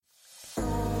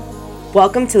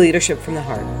Welcome to Leadership from the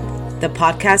Heart, the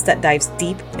podcast that dives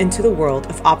deep into the world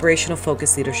of operational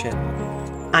focused leadership.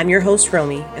 I'm your host,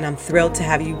 Romy, and I'm thrilled to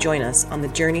have you join us on the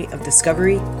journey of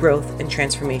discovery, growth, and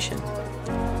transformation.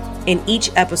 In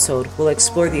each episode, we'll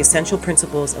explore the essential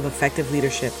principles of effective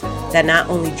leadership that not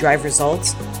only drive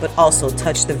results, but also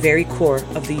touch the very core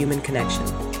of the human connection.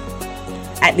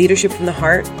 At Leadership from the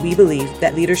Heart, we believe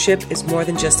that leadership is more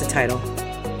than just a title.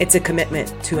 It's a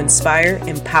commitment to inspire,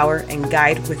 empower, and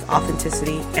guide with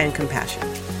authenticity and compassion.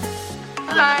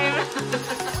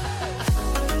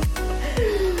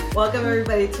 Welcome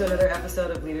everybody to another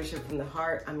episode of Leadership from the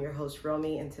Heart. I'm your host,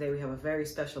 Romy, and today we have a very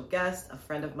special guest, a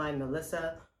friend of mine,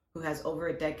 Melissa, who has over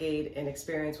a decade in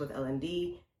experience with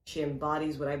L&D. She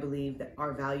embodies what I believe that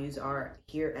our values are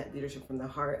here at Leadership from the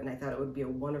Heart, and I thought it would be a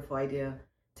wonderful idea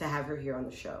to have her here on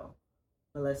the show.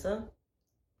 Melissa?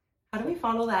 How do we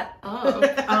follow that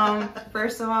up?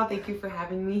 First of all, thank you for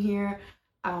having me here.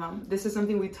 This is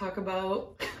something we talk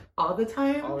about all the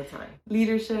time. All the time.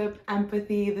 Leadership,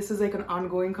 empathy. This is like an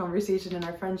ongoing conversation in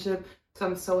our friendship. So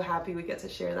I'm so happy we get to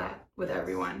share that with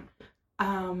everyone.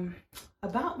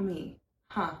 About me.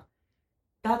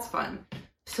 That's fun.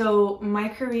 So my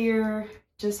career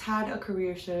just had a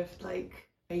career shift like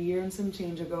a year and some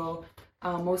change ago.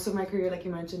 Most of my career, like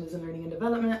you mentioned, is in learning and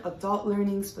development, adult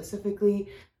learning specifically.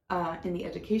 In the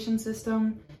education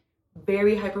system,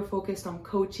 very hyper-focused on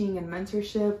coaching and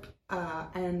mentorship,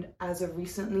 and as of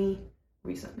recently,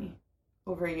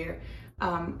 over a year,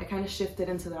 I kind of shifted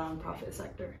into the nonprofit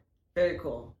sector. Very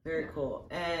cool, very cool.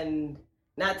 And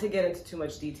not to get into too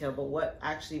much detail, but what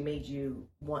actually made you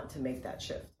want to make that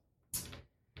shift?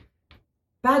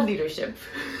 Bad leadership.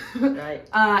 Right.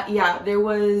 There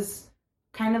was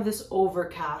kind of this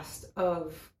overcast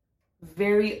of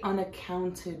very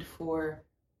unaccounted for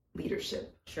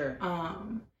leadership. Sure.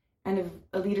 And if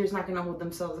a leader is not going to hold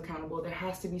themselves accountable, there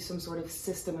has to be some sort of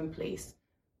system in place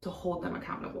to hold them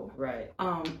accountable. Right.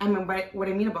 What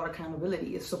I mean about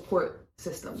accountability is support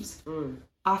systems.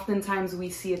 Oftentimes we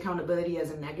see accountability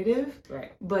as a negative,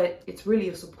 right, but it's really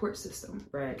a support system.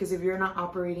 Right. Because if you're not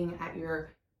operating at your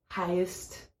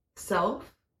highest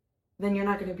self, then you're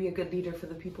not going to be a good leader for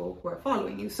the people who are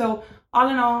following you. So all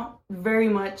in all, very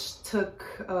much took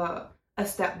a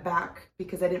step back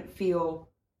because I didn't feel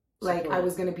like I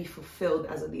was going to be fulfilled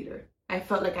as a leader. I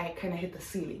felt like I kind of hit the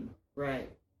ceiling.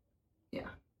 Right. Yeah.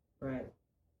 Right.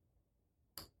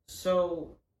 So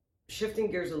shifting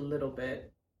gears a little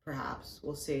bit, perhaps,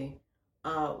 we'll see.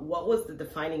 What was the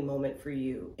defining moment for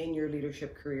you in your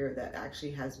leadership career that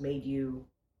actually has made you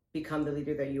become the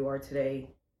leader that you are today,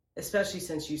 especially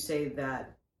since you say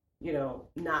that,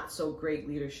 not so great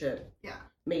leadership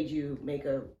made you make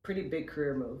a pretty big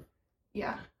career move?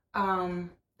 Yeah.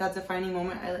 That defining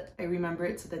moment, I remember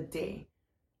it to the day.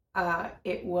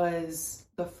 It was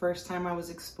the first time I was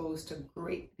exposed to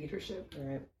great leadership.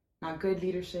 Right. Not good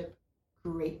leadership,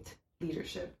 great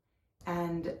leadership.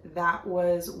 And that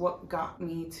was what got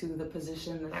me to the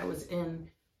position that I was in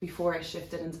before I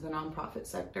shifted into the nonprofit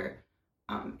sector.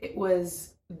 It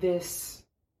was this,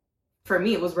 for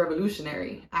me, it was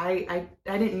revolutionary. I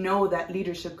didn't know that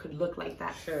leadership could look like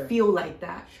that, sure, feel like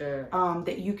that. Sure.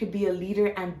 That you could be a leader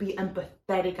and be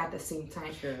empathetic at the same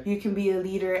time. Sure. You can be a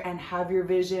leader and have your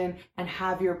vision and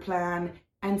have your plan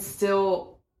and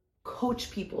still coach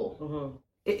people.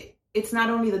 Mm-hmm. It's not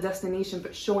only the destination,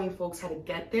 but showing folks how to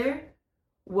get there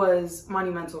was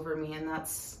monumental for me. And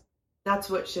that's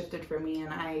what shifted for me.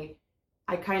 And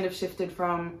I kind of shifted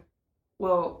from,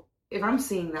 well, if I'm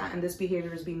seeing that and this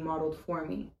behavior is being modeled for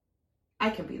me, I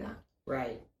can be that.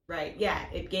 Right. Yeah.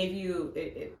 It gave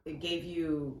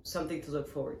you something to look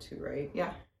forward to, right?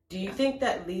 Yeah. Do you think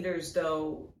that leaders,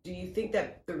 though,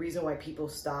 the reason why people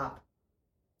stop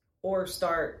or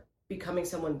start becoming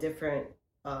someone different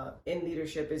in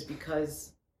leadership is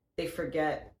because they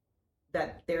forget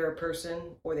that they're a person,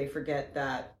 or they forget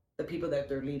that the people that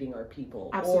they're leading are people?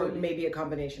 Absolutely. Or maybe a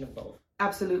combination of both?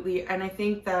 Absolutely. And I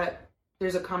think that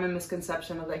there's a common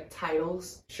misconception of like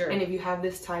titles. Sure. And if you have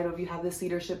this title, if you have this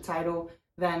leadership title,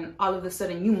 then all of a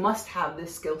sudden you must have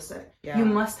this skill set. Yeah. You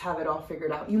must have it all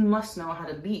figured out. You must know how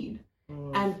to lead.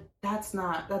 And that's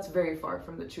very far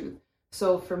from the truth.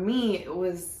 So for me, it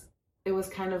was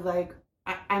kind of like,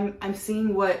 I'm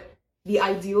seeing what the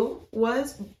ideal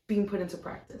was being put into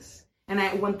practice. And I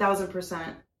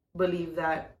 1000% believe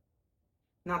that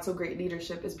not so great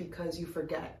leadership is because you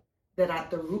forget that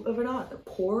at the root of it all, at the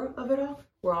core of it all,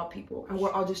 we're all people and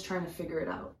we're all just trying to figure it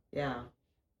out. Yeah,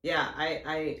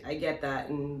 I get that.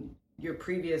 And your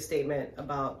previous statement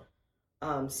about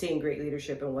seeing great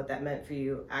leadership and what that meant for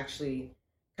you actually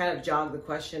kind of jogged the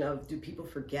question of, do people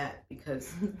forget?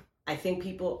 Because I think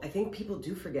people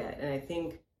do forget. And I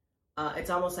think it's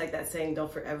almost like that saying,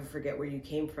 don't ever forget where you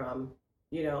came from,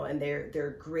 and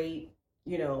they're great,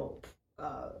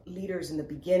 leaders in the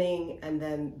beginning, and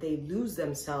then they lose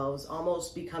themselves,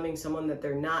 almost becoming someone that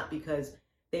they're not, because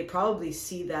they probably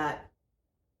see that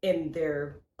in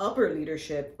their upper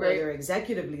leadership or their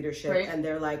executive leadership, and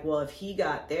they're like, well, if he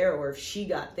got there or if she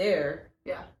got there,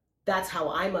 that's how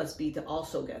I must be to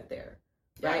also get there,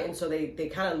 right? And so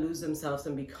they kind of lose themselves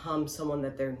and become someone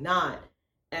that they're not,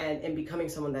 and in becoming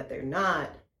someone that they're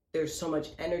not, there's so much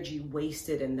energy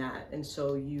wasted in that. And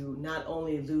so you not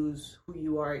only lose who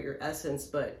you are at your essence,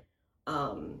 but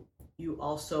you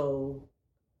also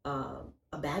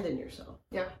abandon yourself.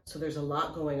 Yeah. So there's a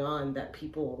lot going on that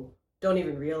people don't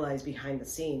even realize behind the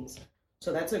scenes.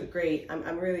 So that's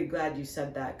I'm really glad you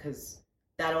said that, because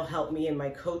that'll help me in my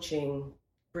coaching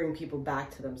bring people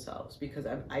back to themselves, because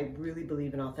I really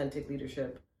believe in authentic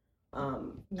leadership.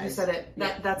 You said it.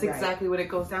 That's exactly what it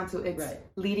goes down to. It's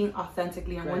leading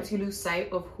authentically, and once you lose sight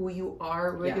of who you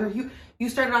are, you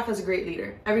started off as a great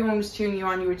leader. Everyone was cheering you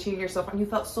on. You were cheering yourself on. You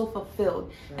felt so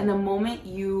fulfilled. And the moment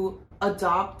you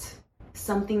adopt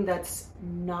something that's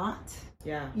not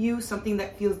you, something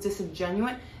that feels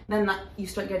disingenuous, then you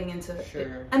start getting into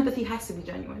empathy has to be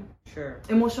genuine.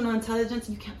 Emotional intelligence,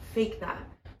 you can't fake that.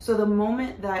 So the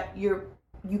moment that you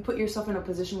put yourself in a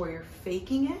position where you're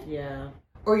faking it,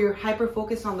 or you're hyper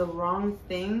focused on the wrong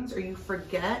things, or you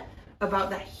forget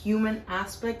about that human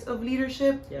aspect of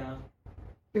leadership,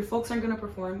 your folks aren't going to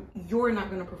perform. You're not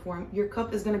going to perform. Your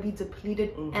cup is going to be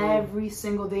depleted every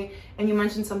single day. And you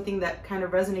mentioned something that kind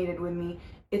of resonated with me.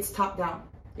 It's top down.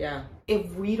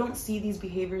 If we don't see these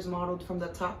behaviors modeled from the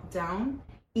top down,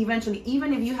 eventually,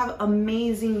 even if you have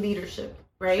amazing leadership,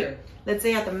 right? Let's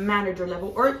say at the manager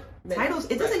level or titles,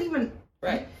 it doesn't even,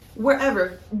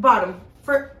 wherever, bottom,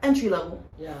 for entry level.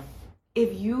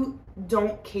 If you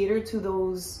don't cater to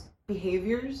those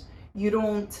behaviors, you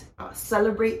don't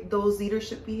celebrate those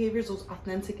leadership behaviors, those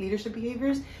authentic leadership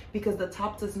behaviors, because the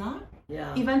top does not,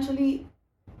 eventually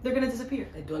they're going to disappear.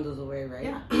 It dwindles away,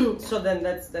 right? So then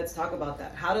let's talk about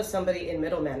that. How does somebody in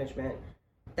middle management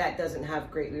that doesn't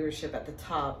have great leadership at the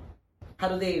top, how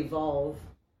do they evolve?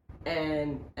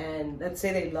 And let's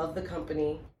say they love the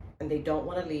company and they don't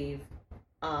want to leave,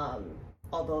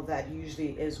 although that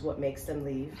usually is what makes them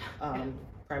leave.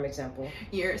 Prime example.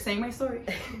 You're saying my story.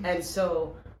 And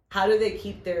so how do they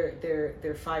keep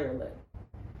their fire lit?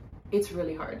 It's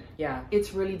really hard.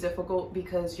 It's really difficult,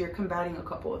 because you're combating a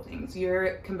couple of things.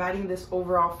 You're combating this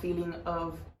overall feeling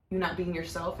of you not being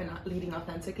yourself and not leading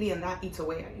authentically, and that eats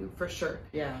away at you for sure.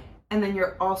 And then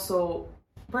you're also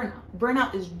burnout.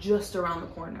 Burnout is just around the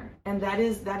corner, and that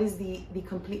is the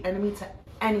complete enemy to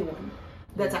anyone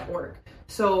that's at work.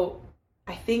 So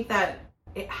I think that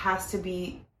it has to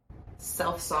be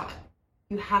self-sought.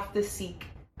 You have to seek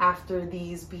after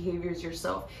these behaviors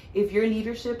yourself. If your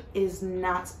leadership is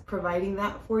not providing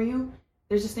that for you,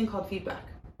 there's this thing called feedback.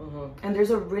 And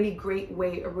there's a really great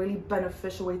way, a really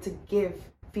beneficial way to give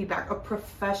feedback, a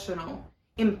professional,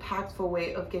 impactful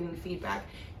way of giving feedback.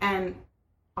 And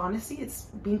honestly, it's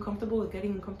being comfortable with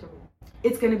getting uncomfortable.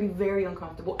 It's going to be very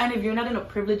uncomfortable. And if you're not in a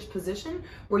privileged position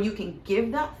where you can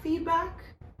give that feedback,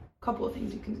 a couple of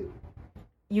things you can do.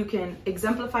 You can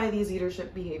exemplify these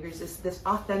leadership behaviors, this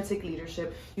authentic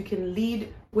leadership. You can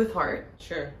lead with heart.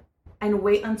 And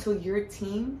wait until your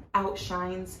team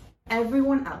outshines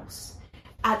everyone else.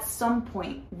 At some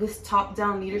point, this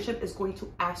top-down leadership is going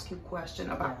to ask you a question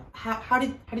about how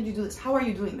did you do this? How are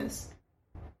you doing this?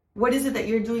 What is it that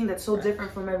you're doing that's so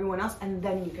different from everyone else? And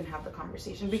then you can have the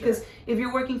conversation. Because if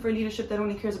you're working for leadership that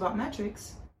only cares about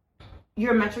metrics,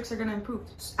 your metrics are going to improve.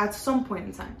 At some point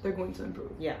in time, they're going to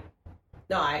improve.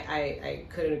 No, I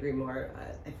couldn't agree more.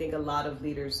 I think a lot of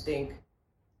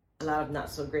not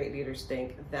so great leaders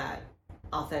think that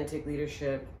authentic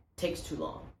leadership takes too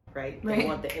long, right? They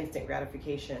want the instant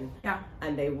gratification.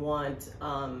 And they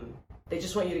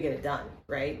just want you to get it done,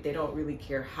 right? They don't really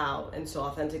care how. And so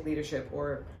authentic leadership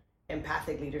or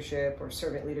empathic leadership or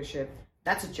servant leadership,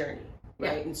 that's a journey,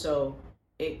 right? And so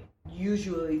it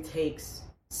usually takes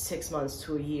 6 months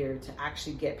to a year to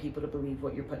actually get people to believe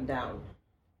what you're putting down.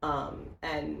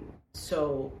 And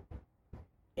so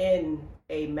in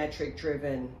a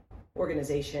metric-driven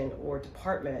organization or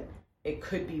department, it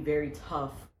could be very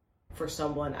tough for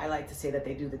someone. I like to say that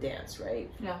they do the dance, right?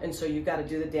 And so you've got to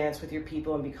do the dance with your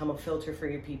people and become a filter for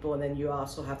your people. And then you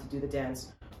also have to do the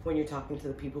dance when you're talking to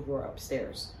the people who are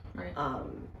upstairs.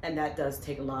 And that does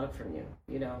take a lot from you.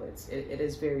 It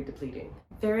is very depleting.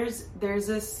 There's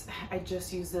this, I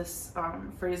just use this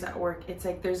phrase at work. It's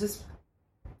like there's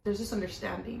this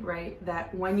understanding, right,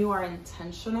 that when you are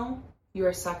intentional you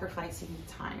are sacrificing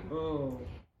time. Mm.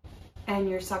 And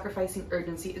you're sacrificing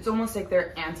urgency. It's almost like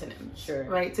they're antonyms. Sure.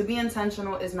 Right? To be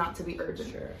intentional is not to be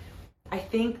urgent. Sure. I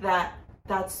think that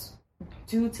that's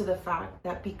due to the fact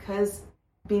that because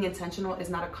being intentional is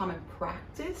not a common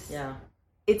practice, yeah,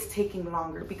 it's taking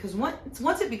longer. Because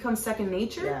once it becomes second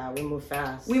nature, yeah, we move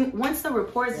fast. Once the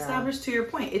rapport is established, to your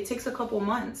point, it takes a couple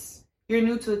months. You're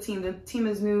new to a team. The team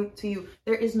is new to you.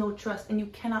 There is no trust, and you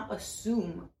cannot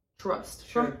assume trust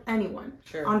from anyone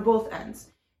on both ends.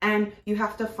 And you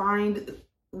have to find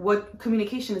what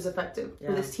communication is effective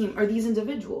for this team or these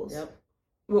individuals. Yep.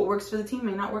 What works for the team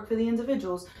may not work for the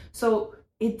individuals. So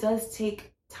it does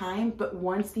take time, but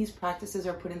once these practices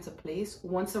are put into place,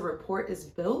 once a rapport is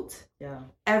built,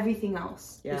 everything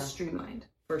else is streamlined.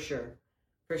 For sure.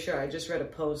 I just read a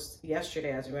post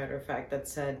yesterday, as a matter of fact, that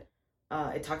said,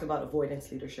 it talked about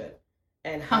avoidance leadership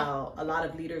and how a lot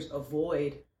of leaders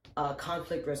avoid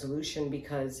conflict resolution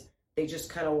because they just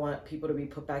kind of want people to be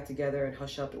put back together and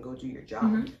hush up and go do your job.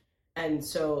 Mm-hmm. And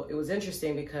so it was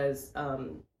interesting because,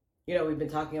 we've been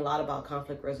talking a lot about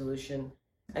conflict resolution.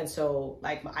 And so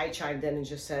like I chimed in and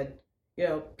just said,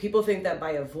 people think that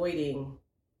by avoiding,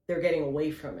 they're getting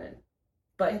away from it.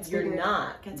 But you're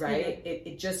not, right?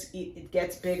 It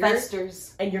gets bigger.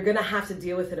 Festers. And you're going to have to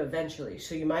deal with it eventually.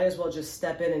 So you might as well just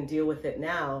step in and deal with it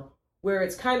now, where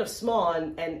it's kind of small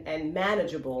and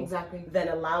manageable, than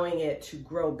allowing it to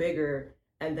grow bigger.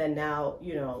 And then now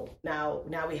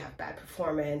we have bad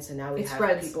performance, and now we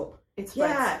have people. It's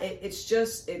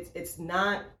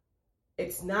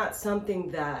not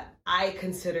something that I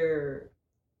consider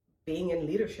being in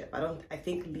leadership. I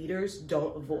think leaders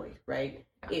don't avoid, right?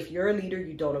 Yeah. If you're a leader,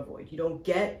 you don't avoid. You don't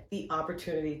get the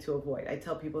opportunity to avoid. I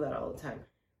tell people that all the time.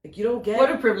 Like, you don't get.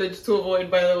 What a privilege to avoid,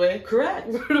 by the way. Correct.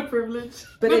 What a privilege.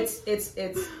 But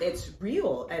it's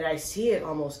real, and I see it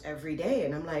almost every day,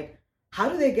 and I'm like, how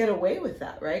do they get away with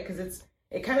that, right? Because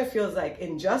it kind of feels like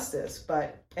injustice.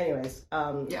 But anyways,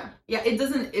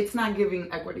 it's not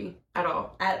giving equity at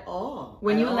all.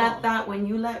 When you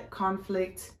let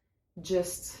conflict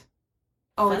just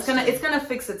it's gonna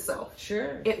fix itself.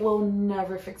 Sure. It will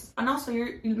never fix. And also,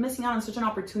 you're missing out on such an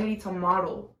opportunity to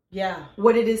model. Yeah.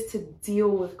 What it is to deal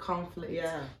with conflict.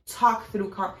 Yeah. Talk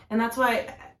through and that's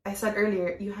why I said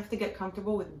earlier, you have to get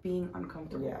comfortable with being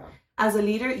uncomfortable. Yeah. As a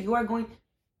leader,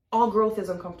 all growth is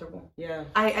uncomfortable. Yeah.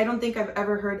 I don't think I've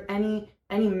ever heard any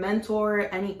mentor,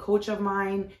 any coach of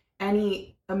mine,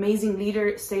 any amazing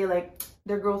leader say like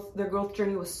their growth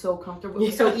journey was so comfortable. It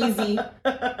was so easy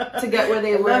to get where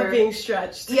they were. I love being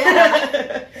stretched.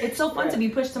 Yeah. It's so fun to be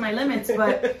pushed to my limits.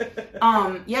 But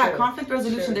conflict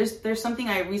resolution, there's something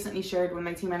I recently shared with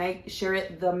my team, and I share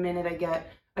it the minute I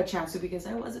get a chance to, because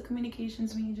I was a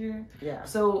communications major. Yeah.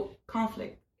 So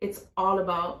conflict, it's all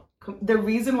about the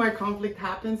reason why conflict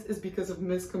happens is because of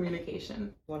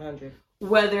miscommunication. 100.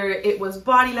 Whether it was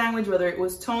body language, whether it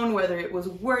was tone, whether it was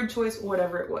word choice,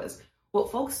 whatever it was.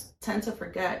 What folks tend to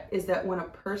forget is that when a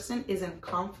person is in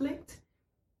conflict,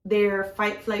 their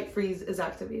fight, flight, freeze is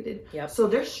activated. Yep. So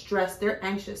they're stressed, they're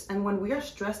anxious. And when we are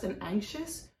stressed and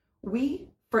anxious,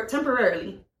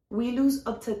 temporarily, we lose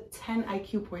up to 10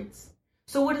 IQ points.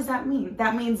 So what does that mean?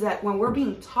 That means that when we're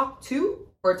being talked to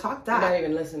or talked at, you're not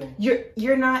even listening.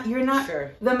 You're not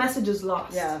sure. The message is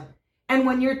lost. Yeah. And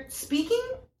when you're speaking,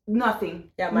 nothing.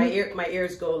 Yeah, my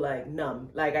ears go like numb,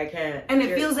 like I can't. And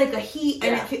it feels like a heat,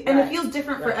 and it feels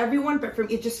different for everyone, but for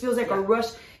me, it just feels like a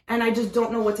rush, and I just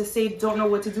don't know what to say, don't know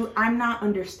what to do. I'm not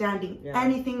understanding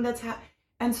anything that's happening.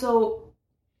 And so,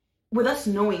 with us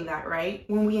knowing that, right,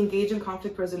 when we engage in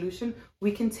conflict resolution,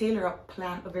 we can tailor a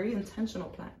plan, a very intentional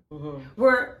plan,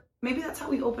 where maybe that's how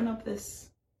we open up this.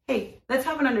 Hey, let's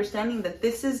have an understanding that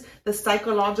this is the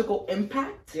psychological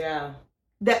impact. Yeah.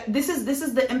 That this is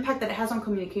the impact that it has on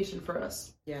communication for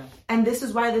us. Yeah. And this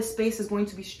is why this space is going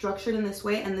to be structured in this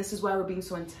way, and this is why we're being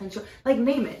so intentional. Like,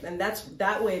 name it. And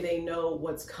that way they know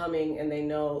what's coming, and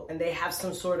they have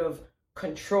some sort of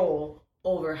control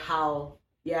over how,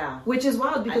 Which is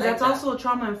wild, because that's also a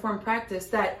trauma-informed practice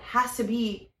that has to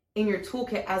be in your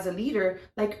toolkit as a leader,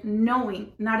 like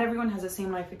knowing not everyone has the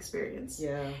same life experience.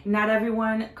 Yeah. Not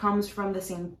everyone comes from the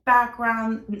same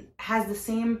background, has the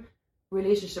same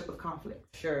relationship with conflict.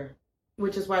 Sure.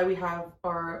 Which is why we have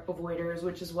our avoiders,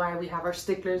 which is why we have our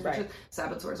sticklers, right. which is,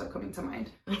 saboteurs are coming to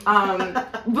mind.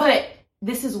 But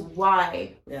this is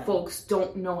why folks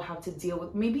don't know how to deal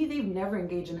with, maybe they've never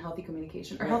engaged in healthy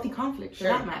communication or healthy conflict for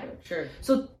that matter. Sure.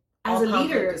 So as a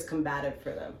leader, is combative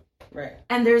for them. Right.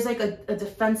 And there's like a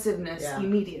defensiveness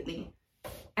immediately.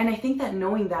 And I think that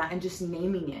knowing that and just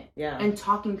naming it and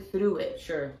talking through it.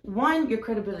 Sure. One, your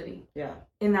credibility. Yeah.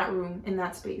 In that room, in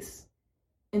that space.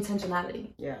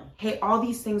 intentionality. Yeah. Hey, all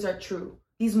these things are true.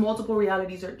 These multiple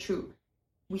realities are true.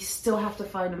 We still have to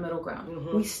find a middle ground.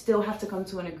 Mm-hmm. We still have to come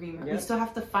to an agreement. Yep. We still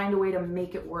have to find a way to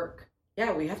make it work.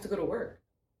 Yeah, we have to go to work.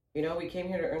 You know, we came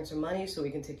here to earn some money so we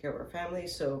can take care of our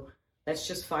families. So let's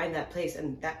just find that place.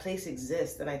 And that place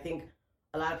exists. And I think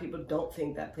a lot of people don't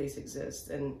think that place exists.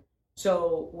 And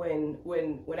so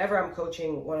whenever I'm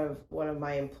coaching one of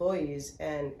my employees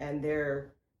and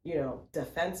they're, you know,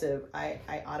 defensive, I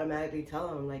automatically tell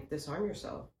them, like, disarm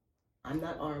yourself. I'm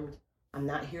not armed. I'm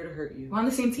not here to hurt you. We're on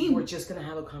the same team. We're just going to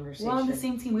have a conversation. We're on the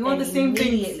same team. We want the same things.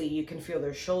 Immediately you can feel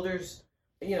their shoulders,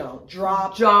 you know,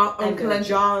 drop. Jaw and unclench.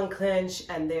 jaw unclench.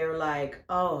 And they're like,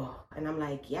 oh. And I'm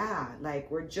like, yeah, like,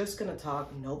 we're just going to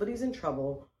talk. Nobody's in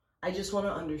trouble. I just want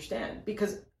to understand.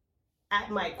 Because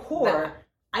at my core,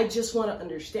 I just want to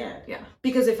understand. Yeah.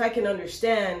 Because if I can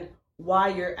understand why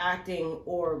you're acting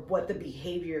or what the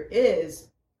behavior is,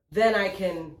 then I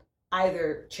can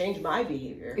either change my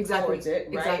behavior towards it,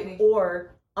 right? Exactly.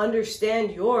 Or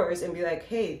understand yours and be like,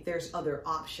 hey, there's other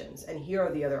options, and here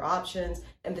are the other options,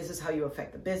 and this is how you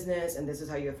affect the business, and this is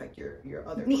how you affect your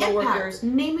other coworkers.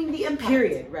 Naming the impact.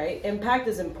 Period, right? Impact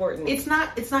is important. It's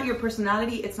not your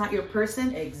personality, it's not your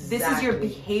person. Exactly. This is your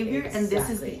behavior, and this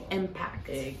is Exactly. the impact.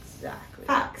 Exactly.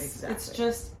 Facts. Exactly. It's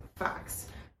just facts.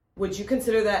 Would you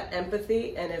consider that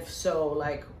empathy? And if so,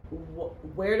 like,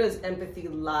 where does empathy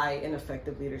lie in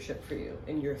effective leadership for you,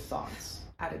 in your thoughts?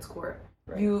 At its core.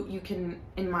 Right. You can,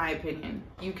 in my opinion,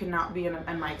 you cannot be,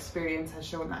 and my experience has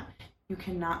shown that, you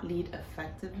cannot lead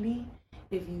effectively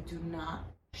if you do not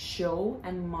show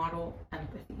and model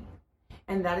empathy.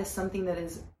 And that is something that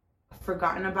is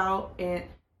forgotten about in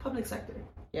public sector.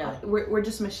 Yeah. We're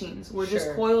just machines. We're just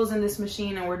Sure. coils in this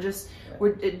machine, and we're just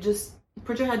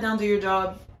put your head down, do your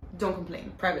job, don't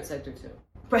complain. Private sector too.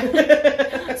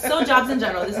 So jobs in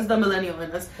general. This is the millennial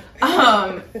in us.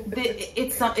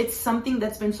 It's something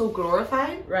that's been so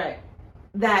glorified, Right.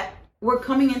 that we're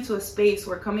coming into a space.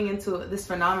 We're coming into this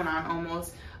phenomenon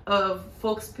almost of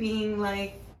folks being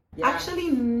like, Yeah. actually,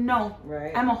 no.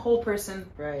 Right. I'm a whole person.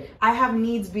 Right. I have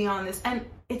needs beyond this, and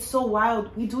it's so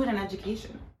wild. We do it in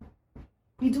education.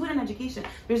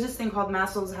 There's this thing called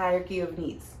Maslow's hierarchy of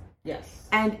needs. Yes.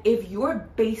 And if your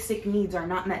basic needs are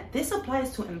not met, this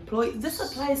applies to employees, this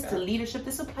applies to leadership,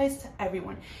 this applies to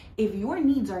everyone. If your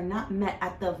needs are not met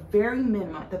at the very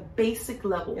minimum, at the basic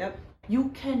level, Yep. you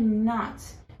cannot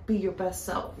be your best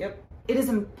self. Yep. It is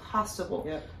impossible.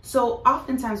 Yep. So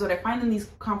oftentimes what I find in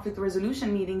these conflict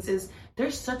resolution meetings is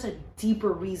there's such a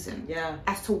deeper reason Yeah.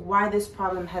 as to why this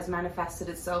problem has manifested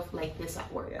itself like this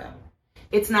at work. Yeah.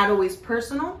 It's not always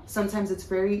personal. Sometimes it's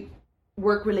very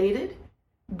work related.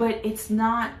 But it's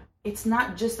not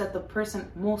just that the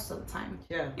person, most of the time.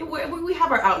 Yeah. We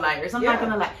have our outliers. I'm not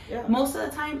going to lie. Yeah. Most of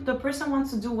the time, the person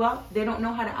wants to do well. They don't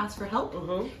know how to ask for help.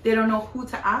 Mm-hmm. They don't know who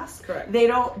to ask. Correct.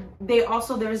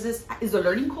 There's this, is a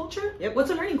learning culture? Yep. What's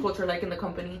a learning culture like in the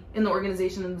company, in the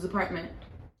organization, in the department?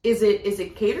 Is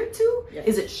it catered to? Yes.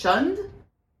 Is it shunned?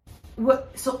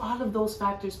 So all of those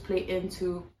factors play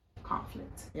into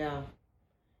conflict. Yeah.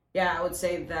 Yeah, I would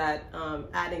say that,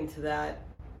 adding to that,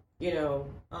 you know,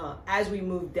 as we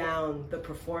move down the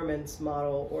performance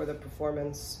model or the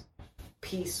performance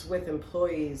piece with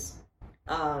employees,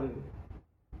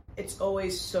 it's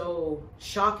always so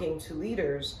shocking to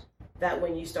leaders that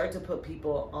when you start to put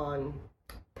people on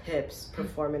PIPs,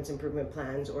 performance improvement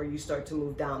plans, or you start to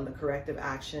move down the corrective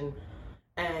action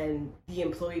and the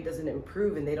employee doesn't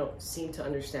improve and they don't seem to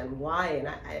understand why,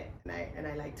 and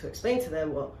I like to explain to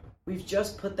them, well, we've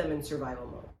just put them in survival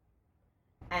mode.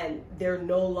 And they're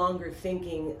no longer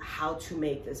thinking how to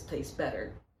make this place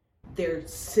better. They're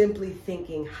simply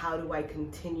thinking, how do I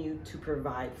continue to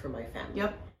provide for my family?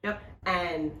 Yep.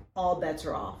 And all bets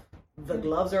are off. The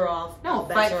gloves are off. No,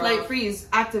 fight, flight, freeze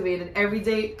activated every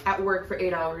day at work for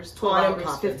 8 hours, 12 On and hours,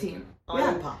 popping. 15. On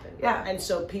and popping. Yeah. And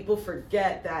so people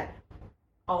forget that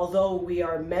although we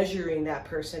are measuring that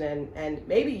person, and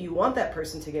maybe you want that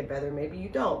person to get better, maybe you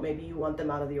don't, maybe you want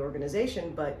them out of the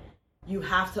organization, but you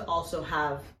have to also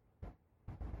have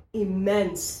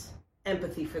immense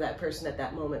empathy for that person at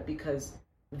that moment, because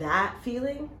that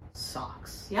feeling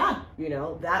sucks. Yeah. You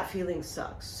know, that feeling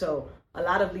sucks. So a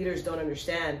lot of leaders don't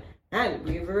understand, and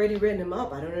we've already written him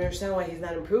up. I don't understand why he's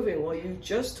not improving. Well, you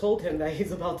just told him that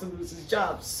he's about to lose his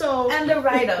job. So and the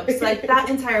write-ups, like that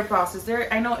entire process.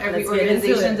 I know every Let's get into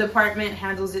organization it. department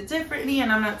handles it differently, and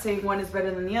I'm not saying one is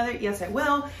better than the other. Yes, I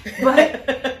will.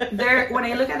 But when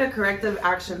I look at a corrective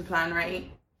action plan, right,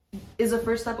 is the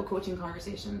first step a coaching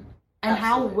conversation. And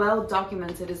Absolutely. how well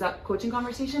documented is that coaching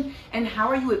conversation? And how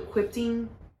are you equipping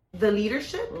the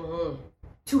leadership Mm-hmm.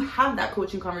 to have that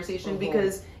coaching conversation? Mm-hmm.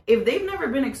 Because if they've never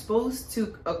been exposed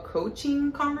to a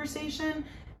coaching conversation,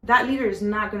 that leader is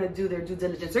not going to do their due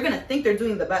diligence. They're going to think they're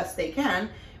doing the best they can,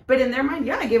 but in their mind,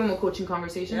 yeah, I gave them a coaching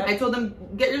conversation. Yep. I told them,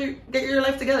 get your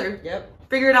life together. Yep.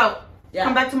 Figure it out. Yeah.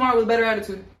 Come back tomorrow with better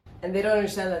attitude. And they don't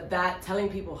understand that telling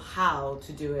people how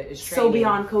to do it is training. So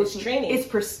beyond coaching. It's training. It's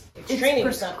training.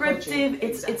 prescriptive.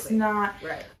 It's not.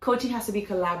 Right. Coaching has to be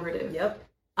collaborative. Yep.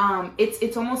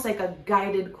 It's almost like a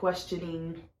guided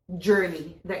questioning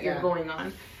journey that you're going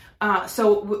on.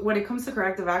 So when it comes to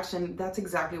corrective action, that's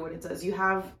exactly what it does.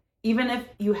 Even if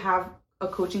you have a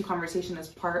coaching conversation as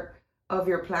part of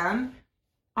your plan,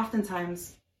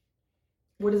 oftentimes,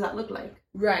 what does that look like?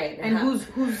 Right. And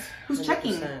who's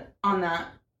checking on that?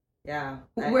 Yeah.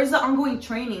 Where's the ongoing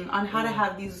training on how to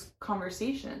have these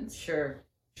conversations? Sure.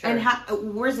 And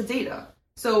where's the data?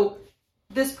 So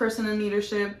this person in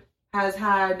leadership has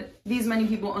had these many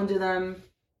people under them,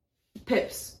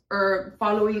 PIPs, or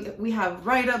following. We have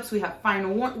write-ups, we have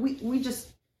final warn.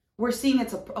 We're seeing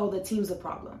the team's a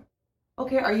problem.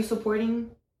 Okay, are you supporting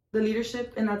the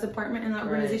leadership in that department, in that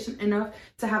organization enough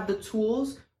to have the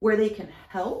tools where they can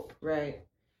help? Right.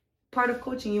 Part of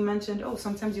coaching, you mentioned,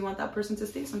 sometimes you want that person to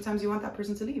stay, sometimes you want that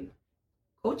person to leave.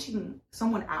 Coaching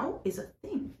someone out is a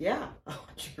thing. Yeah,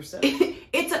 100%.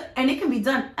 And it can be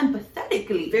done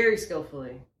empathetically. Very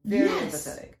skillfully. Very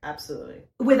empathetic. Absolutely.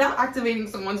 Without activating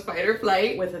someone's fight or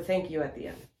flight. With a thank you at the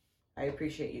end. I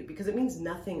appreciate you. Because it means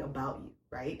nothing about you,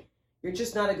 right? You're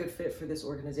just not a good fit for this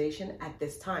organization at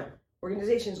this time.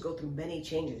 Organizations go through many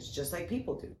changes, just like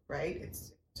people do, right?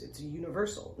 It's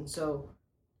universal. And so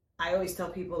I always tell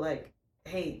people, like,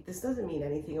 hey, this doesn't mean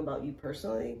anything about you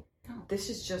personally. No. This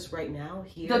is just right now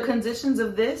here. The conditions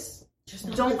of this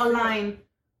just don't align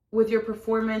with your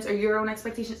performance or your own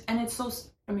expectations. And it's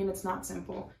not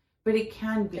simple, but it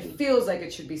can be. It feels like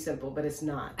it should be simple, but it's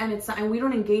not. And it's not. And we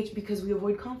don't engage because we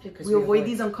avoid conflict. We avoid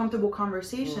these uncomfortable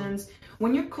conversations.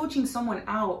 When you're coaching someone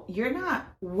out, you're not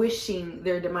wishing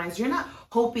their demise. You're not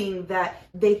hoping that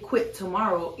they quit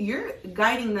tomorrow. You're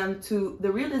guiding them to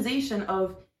the realization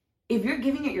of, if you're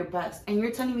giving it your best and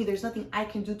you're telling me there's nothing I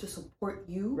can do to support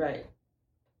you, right?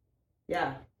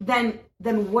 Yeah. Then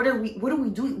what are we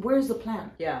doing? Where's the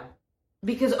plan? Yeah.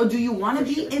 Because do you want to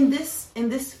be in this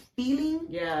feeling?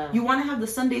 Yeah. You want to have the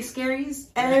Sunday scaries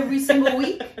every single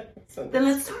week? Then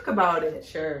let's talk about it.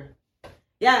 Sure.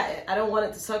 Yeah, I don't want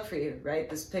it to suck for you, right?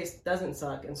 This place doesn't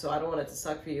suck, and so I don't want it to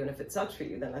suck for you. And if it sucks for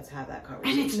you, then let's have that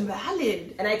conversation. And it's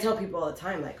valid. And I tell people all the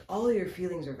time, like, all of your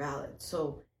feelings are valid.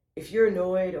 So if you're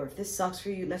annoyed or if this sucks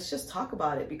for you, let's just talk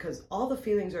about it, because all the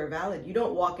feelings are valid. You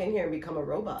don't walk in here and become a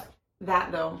robot.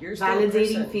 That though, you're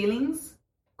validating feelings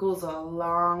goes a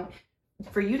long.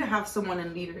 For you to have someone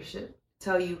in leadership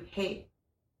tell you, hey,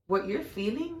 what you're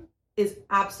feeling is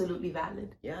absolutely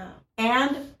valid. Yeah.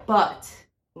 But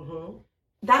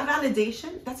that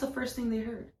validation, that's the first thing they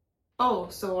heard. Oh,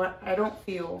 so I don't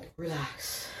feel.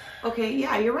 Relax. Okay,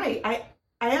 yeah, you're right.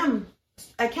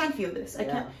 I can feel this. I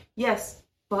can't. Yes,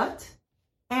 but,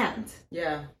 and.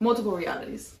 Yeah. Multiple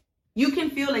realities. You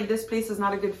can feel like this place is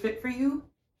not a good fit for you,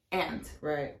 and.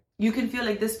 Right. You can feel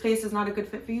like this place is not a good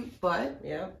fit for you, but.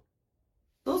 Yeah.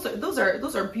 Those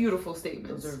are beautiful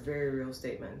statements. Those are very real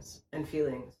statements and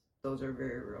feelings. Those are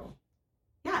very real.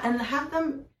 Yeah, and have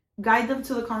them guide them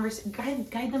to the conversation.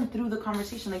 Guide them through the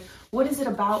conversation. Like, what is it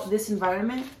about this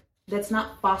environment that's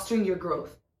not fostering your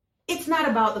growth? It's not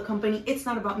about the company. It's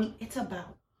not about me. It's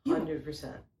about you.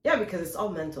 100%. Yeah, because it's all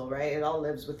mental, right? It all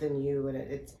lives within you,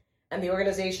 and the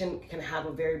organization can have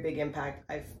a very big impact.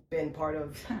 I've been part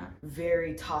of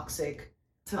very toxic.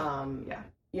 Tell me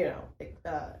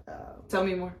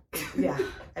more. Yeah,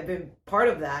 I've been part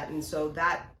of that, and so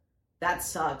that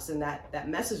sucks, and that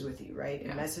messes with you, right?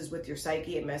 It messes with your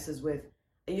psyche. It messes with.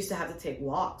 I used to have to take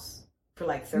walks for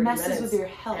like 30 minutes with your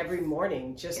health every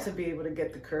morning just to be able to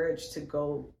get the courage to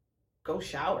go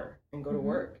shower and go to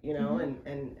work,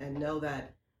 and know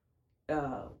that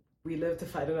we live to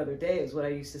fight another day is what I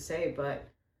used to say. But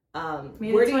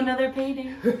another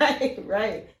payday.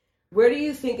 Right. Where do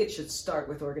you think it should start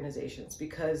with organizations?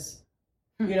 Because,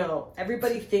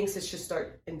 everybody thinks it should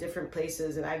start in different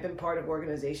places. And I've been part of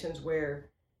organizations where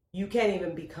you can't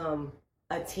even become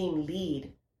a team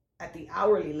lead at the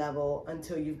hourly level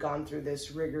until you've gone through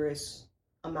this rigorous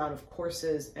amount of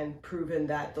courses and proven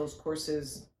that those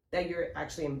courses, that you're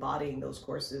actually embodying those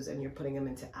courses and you're putting them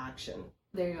into action.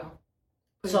 There you go.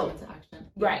 Putting them into action.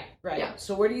 Right. Yeah.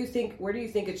 So where do you think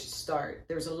it should start?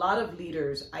 There's a lot of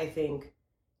leaders, I think,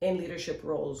 in leadership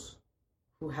roles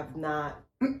who have not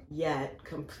yet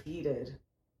completed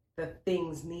the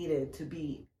things needed to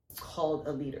be called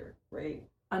a leader, right?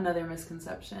 another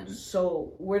misconception.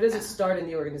 So where does it start in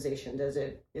the organization? Is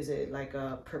it like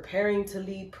a preparing to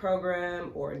lead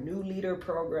program or a new leader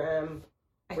program?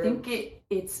 I think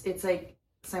it's like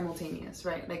simultaneous,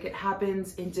 right? Like it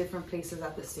happens in different places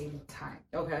at the same time.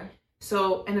 Okay.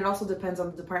 So, and it also depends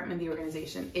on the department of the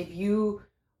organization. If you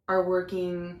are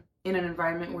working in an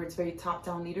environment where it's very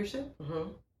top-down leadership, it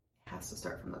has to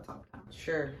start from the top down.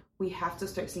 Sure. We have to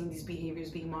start seeing these behaviors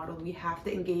being modeled. We have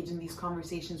to engage in these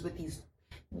conversations with these.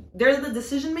 They're the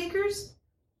decision makers.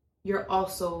 You're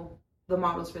also the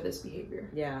models for this behavior.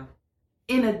 Yeah.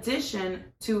 In addition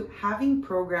to having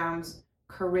programs,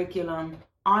 curriculum,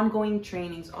 ongoing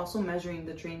trainings, also measuring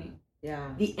the training. Yeah.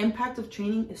 The impact of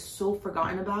training is so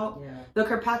forgotten about. Yeah. The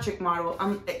Kirkpatrick model.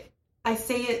 I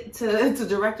say it to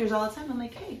directors all the time. I'm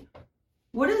like, hey,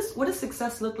 what does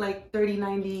success look like 30,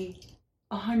 90,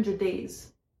 100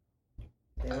 days?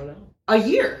 I don't know. A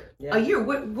year. Yeah. A year.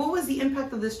 What was the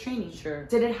impact of this training? Sure.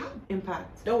 Did it have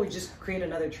impact? No, we just create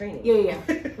another training. Yeah.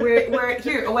 We're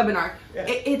here, a webinar.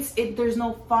 Yeah. There's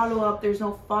no follow-up, there's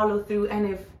no follow-through.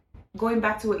 And if going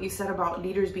back to what you said about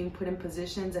leaders being put in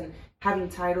positions and having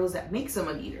titles that makes them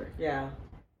a leader. Yeah.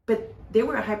 But they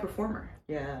were a high performer.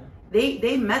 Yeah.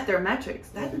 They met their metrics.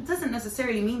 That doesn't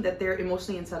necessarily mean that they're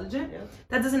emotionally intelligent. Yeah.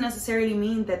 That doesn't necessarily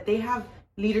mean that they have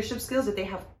leadership skills, that they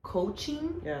have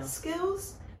coaching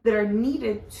skills that are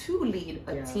needed to lead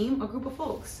a team, a group of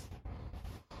folks.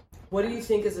 What do you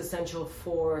think is essential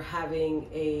for having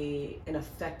an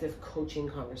effective coaching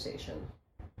conversation?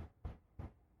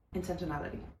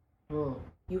 Intentionality.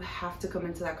 You have to come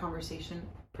into that conversation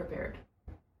prepared.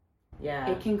 Yeah.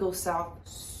 It can go south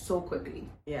so quickly.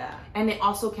 Yeah. And it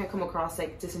also can come across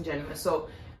like disingenuous. So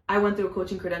I went through a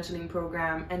coaching credentialing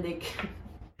program, and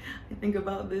I think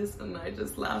about this and I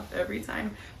just laugh every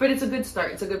time. But it's a good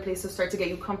start. It's a good place to start to get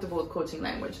you comfortable with coaching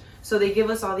language. So they give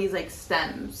us all these like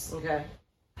stems. Okay.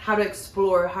 How to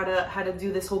explore, how to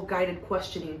do this whole guided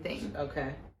questioning thing.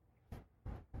 Okay.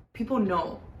 People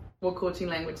know what coaching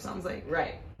language sounds like.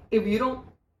 Right. If you don't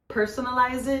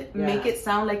personalize it, make it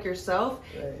sound like yourself,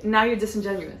 now you're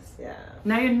disingenuous. Yeah.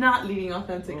 Now you're not leading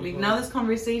authentically. Now this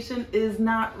conversation is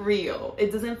not real.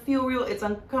 It doesn't feel real. It's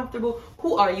uncomfortable.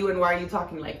 Who are you and why are you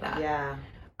talking like that? Yeah.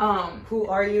 Who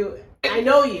are you? I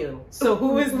know you. So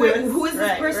who is this? Who is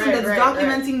this person that's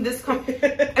documenting this?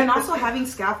 And also having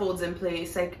scaffolds in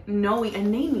place, like knowing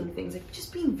and naming things, like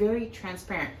just being very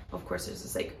transparent. Of course, there's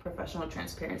this like professional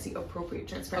transparency, appropriate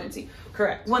transparency.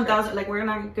 Correct. 1,000. Like we're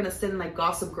not gonna sit and like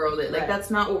Gossip Girl it. Like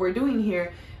that's not what we're doing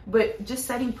here. But just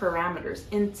setting parameters,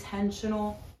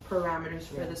 intentional parameters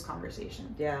for this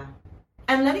conversation. Yeah.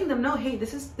 And letting them know, hey,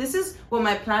 this is what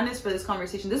my plan is for this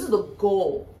conversation. This is the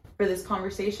goal for this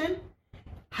conversation.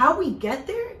 How we get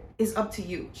there is up to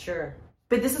you. Sure.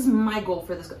 But this is my goal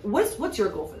for this. What's your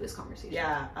goal for this conversation?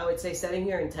 Yeah, I would say setting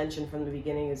your intention from the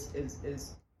beginning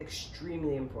is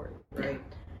extremely important, right?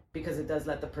 Yeah. Because it does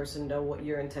let the person know what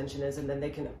your intention is, and then they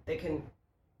can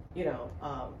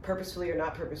purposefully or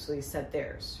not purposefully set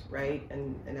theirs, right?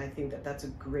 And I think that that's a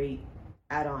great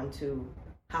add-on to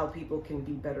how people can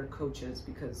be better coaches,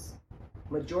 because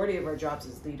majority of our jobs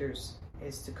as leaders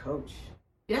is to coach.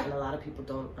 Yeah. And a lot of people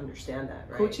don't understand that,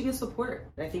 right? Coaching is support.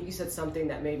 And I think you said something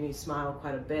that made me smile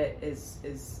quite a bit is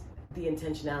the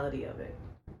intentionality of it.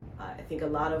 I think a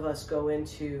lot of us go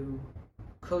into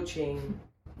coaching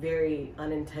very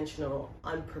unintentional,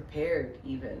 unprepared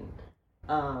even.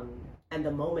 And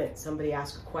the moment somebody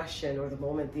asks a question, or the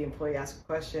moment the employee asks a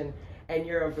question and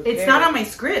you're unprepared. It's not on my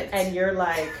script. And you're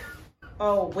like,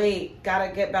 oh wait,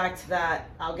 gotta get back to that.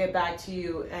 I'll get back to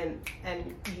you, and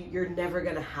you're never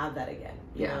gonna have that again,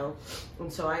 you know.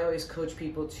 And so I always coach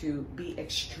people to be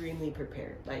extremely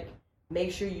prepared. Like,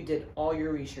 make sure you did all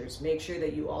your research. Make sure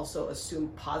that you also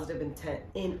assumed positive intent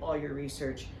in all your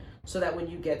research, so that when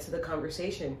you get to the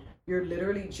conversation, you're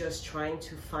literally just trying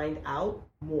to find out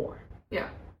more. Yeah.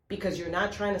 Because you're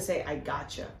not trying to say, I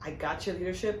gotcha. I gotcha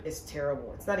leadership is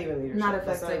terrible. It's not even leadership. Not effective.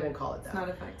 Let's not even call it that. It's not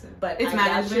effective. But it's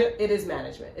management. Gotcha, it is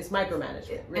management. It's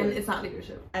micromanagement. Really. And it's not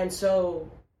leadership. And so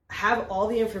have all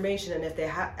the information, and if they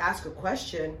ask a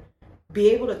question,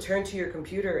 be able to turn to your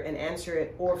computer and answer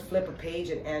it, or flip a page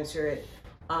and answer it.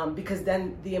 Because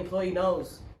then the employee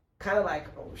knows, kind of like,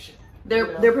 oh shit.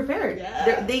 They're prepared.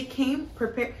 Yeah. They came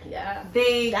prepared. Yeah.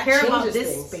 They care about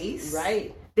this space.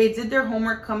 Right. They did their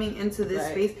homework coming into this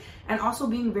space, and also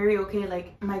being very okay.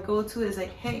 Like, my go-to is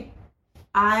like, hey,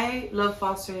 I love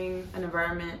fostering an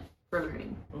environment for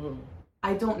learning. Mm-hmm.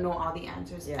 I don't know all the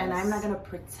answers, and I'm not going to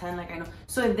pretend like I know.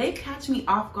 So if they catch me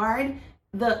off guard,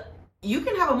 you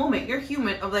can have a moment, you're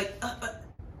human, of like,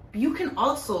 you can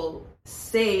also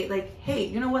say like, hey,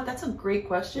 you know what? That's a great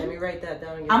question. Let me write that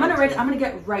down. I'm gonna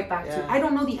get right back to you. I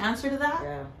don't know the answer to that.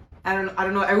 Yeah. I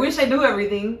don't know. I wish I knew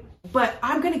everything, but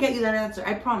I'm gonna get you that answer.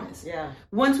 I promise. Yeah.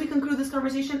 Once we conclude this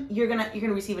conversation, you're gonna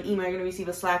receive an email. You're gonna receive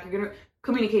a Slack.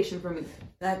 Communication from me.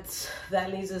 That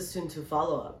leads us into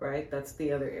follow up, right? That's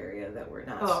the other area that we're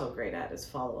not so great at is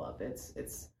follow up.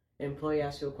 It's an employee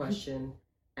asks you a question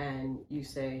and you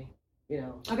say, you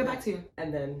know, I'll get back to you,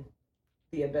 and then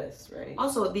the abyss, right?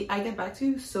 Also, I get back to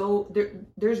you, so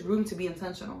there's room to be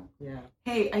intentional. Yeah.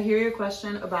 Hey, I hear your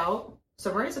question about.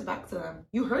 Summarize it back to them.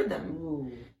 You heard them.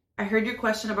 Ooh. I heard your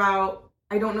question about.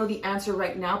 I don't know the answer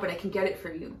right now, but I can get it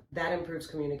for you. That improves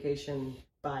communication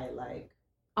by like.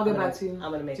 I'll get back to you.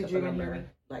 I'm gonna make up a number,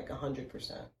 like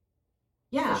 100%.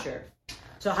 Yeah, for sure.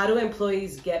 So how do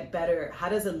employees get better? How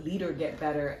does a leader get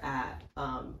better at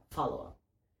follow up?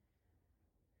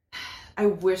 I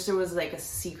wish there was like a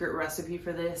secret recipe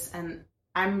for this, and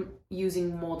I'm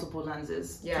using multiple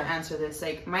lenses to answer this.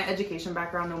 Like my education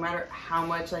background, no matter how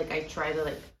much like I try to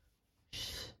like,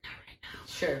 not right now.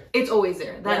 Sure, it's always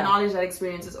there. That knowledge, that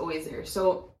experience is always there.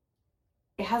 So.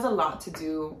 It has a lot to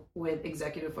do with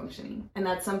executive functioning. And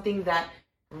that's something that,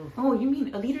 oh, you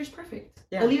mean a leader's perfect.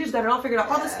 Yeah. A leader's got it all figured out,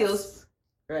 all the skills.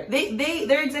 Right.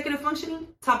 Their executive functioning,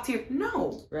 top tier.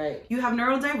 No. Right. You have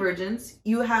neurodivergence.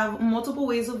 You have multiple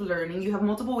ways of learning. You have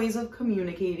multiple ways of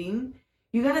communicating.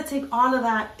 You got to take all of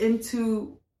that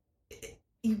into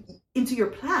your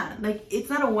plan. Like,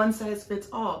 it's not a one size fits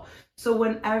all. So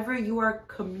whenever you are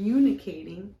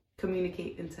communicating,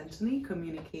 communicate intentionally,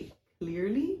 communicate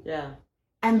clearly. Yeah.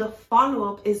 And the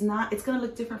follow-up is not, it's going to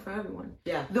look different for everyone.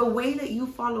 Yeah. The way that you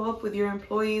follow up with your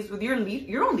employees, with your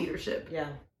own leadership. Yeah.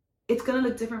 It's going to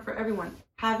look different for everyone.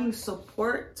 Having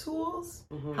support tools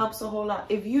helps a whole lot.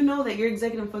 If you know that your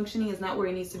executive functioning is not where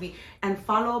it needs to be, and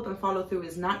follow-up and follow-through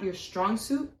is not your strong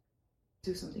suit,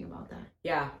 do something about that.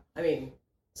 Yeah. I mean,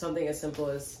 something as simple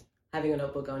as having a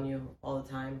notebook on you all the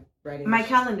time. Writing my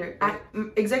calendar.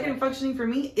 Executive functioning for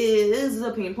me is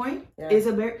a pain point. Is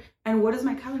a bear. And what does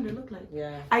my calendar look like?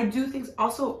 Yeah. I do things.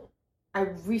 Also, I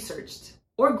researched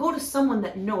or go to someone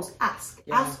that knows. Ask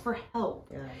for help.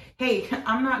 Yeah. Hey,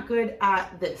 I'm not good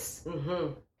at this.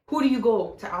 Who do you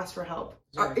go to ask for help?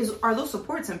 Yeah. Are those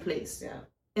supports in place? Yeah.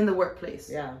 In the workplace?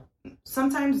 Yeah.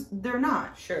 Sometimes they're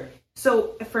not. Sure.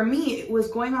 So for me, it was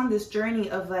going on this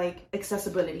journey of like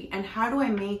accessibility and how do I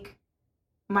make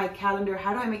my calendar,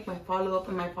 how do I make my follow-up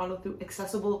and my follow-through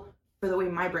accessible for the way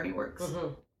my brain works?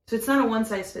 So it's not a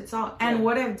one-size-fits-all. And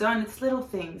what I've done, it's little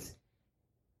things.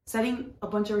 Setting a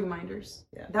bunch of reminders.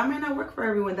 Yeah. That might not work for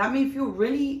everyone. That may feel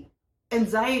really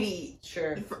anxiety.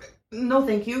 Sure. No,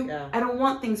 thank you. Yeah. I don't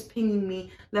want things pinging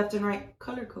me left and right.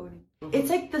 Color coding. It's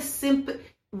like the simple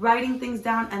writing things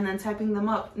down and then typing them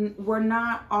up. We're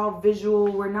not all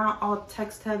visual. We're not all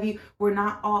text heavy. We're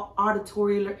not all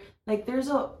auditory. Like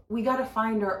we got to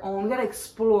find our own. We got to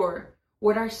explore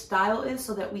what our style is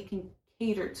so that we can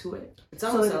cater to it. It's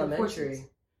almost elementary.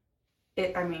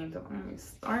 Don't get me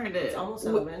started. It's almost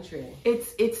elementary.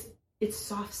 It's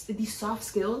soft. These soft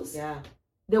skills. Yeah.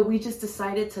 That we just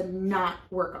decided to not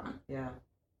work on. Yeah.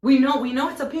 We know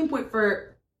it's a pain point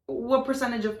for what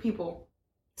percentage of people?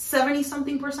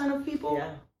 70-something% of people.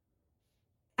 Yeah.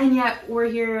 And yet we're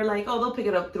here like, oh, they'll pick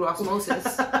it up through osmosis.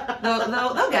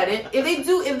 they'll get it.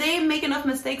 If they make enough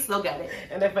mistakes, they'll get it.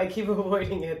 And if I keep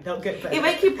avoiding it, they'll get better. If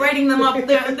I keep writing them up,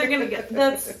 they're gonna get.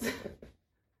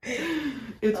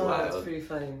 It's wild. That's pretty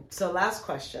funny. So last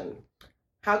question: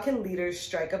 how can leaders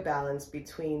strike a balance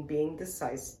between being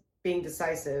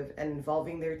decisive and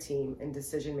involving their team in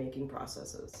decision-making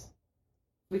processes?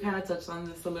 We kind of touched on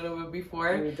this a little bit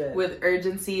before, We did. With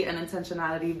urgency and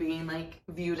intentionality being like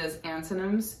viewed as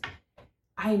antonyms.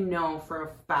 I know for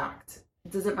a fact,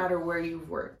 it doesn't matter where you've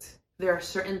worked, there are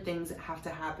certain things that have to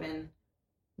happen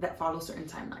that follow certain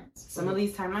timelines. Some of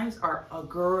these timelines are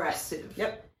aggressive.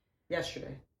 Yep.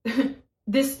 Yesterday.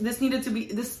 This needed to be,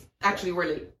 this actually we're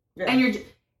late. Yeah.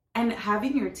 And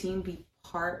having your team be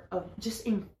part of just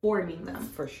informing them.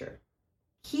 For sure.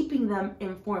 Keeping them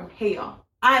informed. Hey y'all,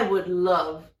 I would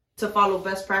love to follow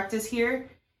best practice here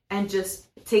and just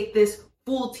take this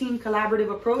full team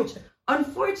collaborative approach.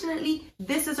 Unfortunately,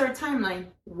 this is our timeline.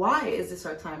 Why is this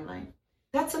our timeline?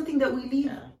 That's something that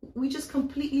we just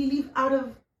completely leave out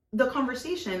of the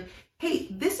conversation. Hey,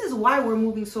 this is why we're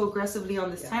moving so aggressively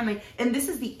on this timeline. And this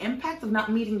is the impact of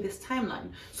not meeting this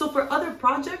timeline. So for other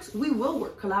projects, we will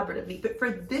work collaboratively. But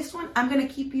for this one, I'm going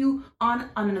to keep you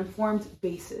on an informed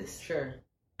basis. Sure.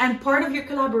 And part of your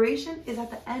collaboration is at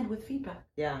the end with feedback.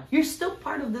 Yeah. You're still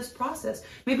part of this process.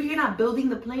 Maybe you're not building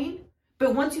the plane,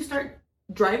 but once you start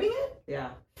driving it,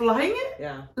 flying it,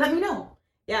 let me know.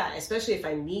 yeah, especially if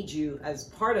I need you as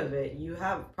part of it, you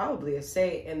have probably a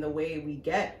say in the way we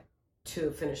get to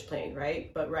a finished plane,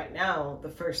 right? But right now, the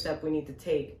first step we need to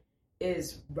take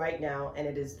is right now, and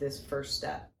it is this first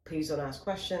step. Please don't ask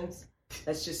questions.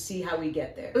 Let's just see how we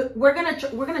get there. We're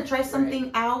gonna try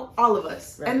something out, all of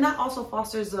us, and that also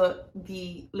fosters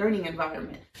the learning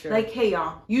environment. Sure. Like, hey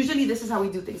y'all, usually this is how we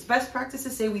do things. Best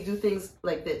practices say we do things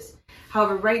like this.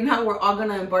 However, right now we're all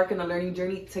gonna embark on a learning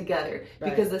journey together,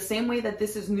 because the same way that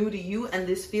this is new to you and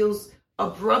this feels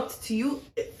abrupt to you,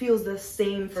 it feels the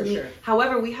same to me. Sure.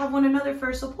 However, we have one another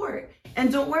for support,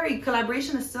 and don't worry,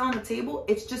 collaboration is still on the table.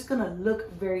 It's just gonna look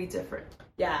very different.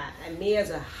 Yeah, and me as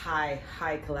a high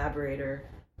collaborator,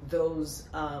 those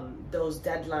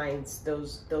deadlines,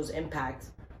 those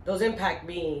impact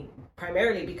me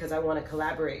primarily because I want to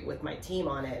collaborate with my team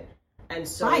on it. And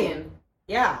so buy-in.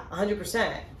 Yeah,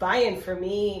 100%. Buy-in for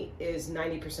me is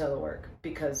 90% of the work,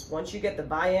 because once you get the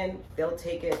buy-in, they'll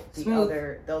take it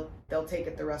they'll take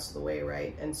it the rest of the way,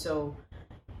 right? And so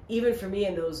even for me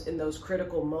in those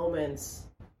critical moments,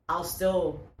 I'll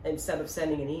still, instead of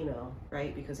sending an email,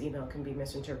 right? Because email can be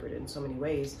misinterpreted in so many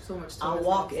ways. So much. I'll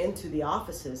walk into the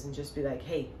offices and just be like,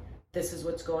 hey, this is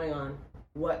what's going on.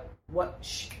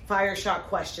 Fire shot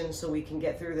questions so we can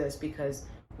get through this, because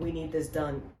we need this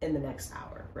done in the next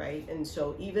hour, right? And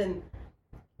so even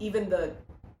the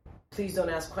please don't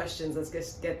ask questions, let's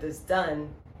just get this done,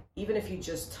 even if you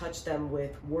just touch them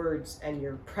with words and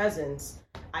your presence,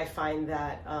 I find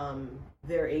that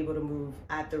they're able to move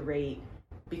at the rate,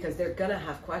 because they're gonna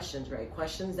have questions, right?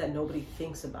 Questions that nobody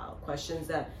thinks about, questions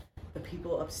that the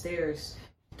people upstairs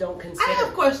don't consider. I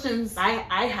have questions.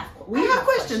 We have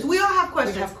questions. We all have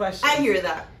questions. We have questions. I hear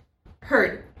that.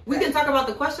 Heard. We can talk about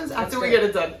the questions after we get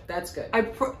it done. That's good.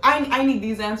 I need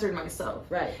these answered myself.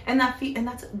 Right. And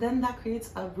that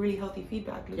creates a really healthy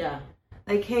feedback loop. Yeah.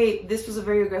 Like, hey, this was a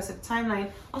very aggressive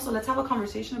timeline. Also, let's have a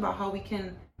conversation about how we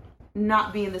can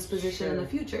not be in this position in the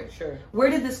future. Sure. Where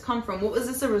did this come from? What was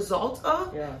this a result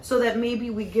of? Yeah. So that maybe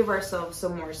we give ourselves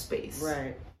some more space.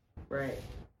 Right.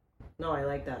 No, I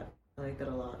like that. I like that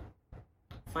a lot.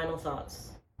 Final thoughts.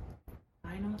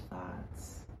 I'm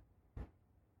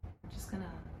just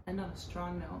gonna end on a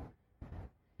strong note.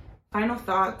 Final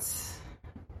thoughts.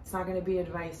 It's not gonna be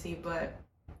advicey, but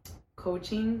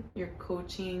your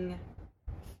coaching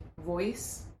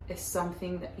voice is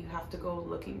something that you have to go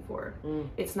looking for.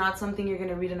 It's not something you're going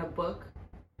to read in a book.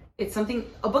 It's something,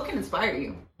 a book can inspire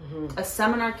you. Mm-hmm. A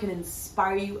seminar can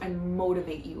inspire you and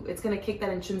motivate you. It's going to kick that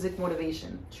intrinsic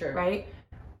motivation. Sure. Right?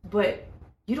 But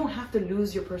you don't have to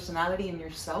lose your personality and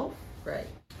yourself. Right.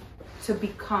 To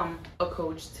become a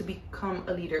coach, to become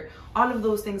a leader. All of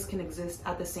those things can exist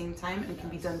at the same time and can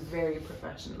be done very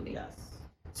professionally. Yes.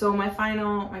 So my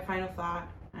final thought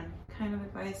and kind of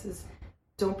advice is,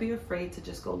 don't be afraid to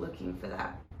just go looking for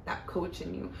that coach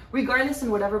in you. Regardless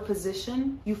in whatever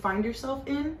position you find yourself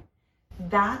in,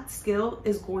 that skill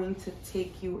is going to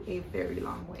take you a very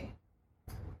long way.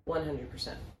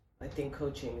 100%. I think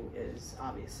coaching is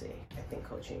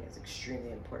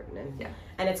extremely important,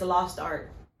 and it's a lost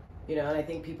art, and I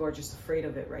think people are just afraid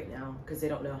of it right now because they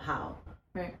don't know how.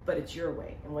 Right. But it's your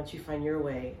way, and once you find your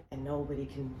way, and nobody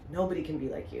can be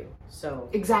like you. So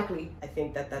exactly. I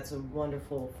think that's a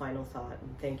wonderful final thought,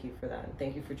 and thank you for that, and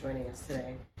thank you for joining us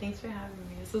today. Thanks for having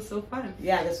me. This was so fun.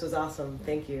 Yeah, this was awesome.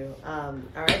 Thank you. All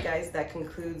right, guys, that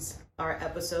concludes our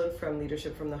episode from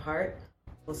Leadership from the Heart.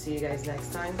 We'll see you guys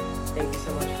next time. Thank you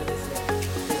so much for listening.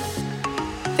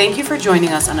 Thank you for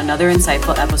joining us on another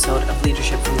insightful episode of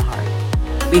Leadership from the Heart.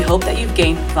 We hope that you've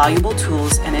gained valuable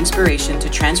tools and inspiration to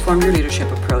transform your leadership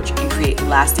approach and create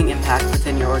lasting impact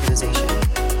within your organization.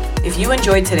 If you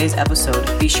enjoyed today's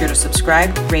episode, be sure to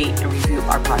subscribe, rate, and review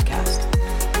our podcast.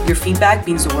 Your feedback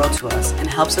means the world to us and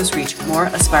helps us reach more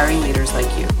aspiring leaders like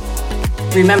you.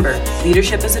 Remember,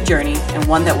 leadership is a journey and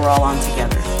one that we're all on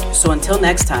together. So until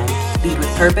next time, lead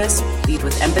with purpose, lead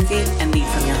with empathy, and lead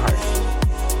from your heart.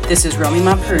 This is Romy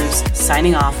Montperuz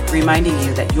signing off, reminding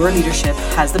you that your leadership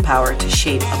has the power to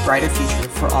shape a brighter future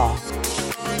for all.